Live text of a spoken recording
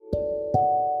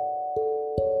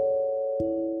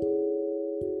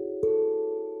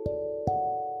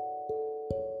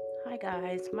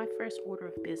guys, my first order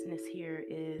of business here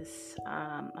is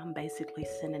I'm basically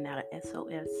sending out an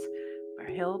SOS for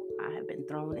help. I have been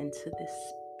thrown into this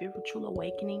spiritual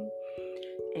awakening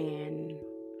and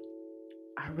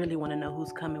I really want to know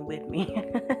who's coming with me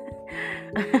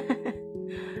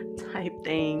type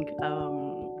thing.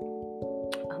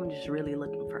 I'm just really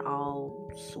looking for all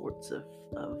sorts of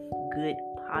good,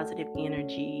 positive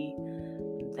energy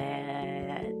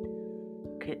that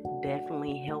could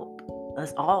definitely help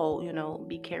us all,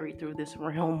 be carried through this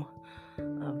realm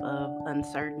of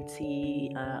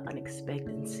uncertainty,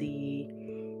 unexpectancy,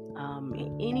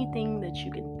 anything that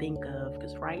you can think of.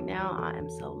 Because right now I am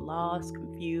so lost,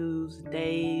 confused,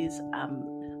 dazed. I'm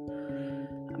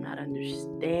not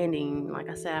understanding. Like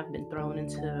I said, I've been thrown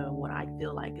into what I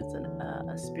feel like is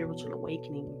a spiritual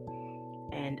awakening.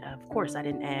 And of course, I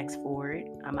didn't ask for it.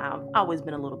 I've always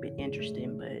been a little bit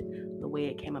interested, but the way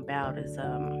it came about is,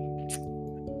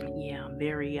 yeah, I'm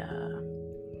very,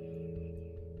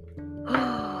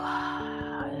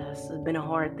 it's been a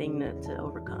hard thing to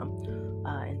overcome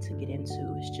and to get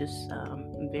into. It's just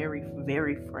very,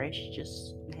 very fresh,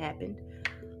 just happened.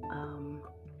 Um,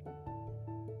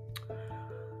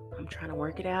 I'm trying to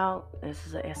work it out. This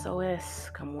is a SOS.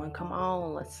 Come on, come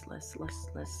on. Let's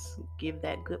give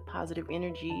that good positive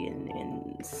energy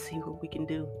and see what we can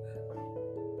do.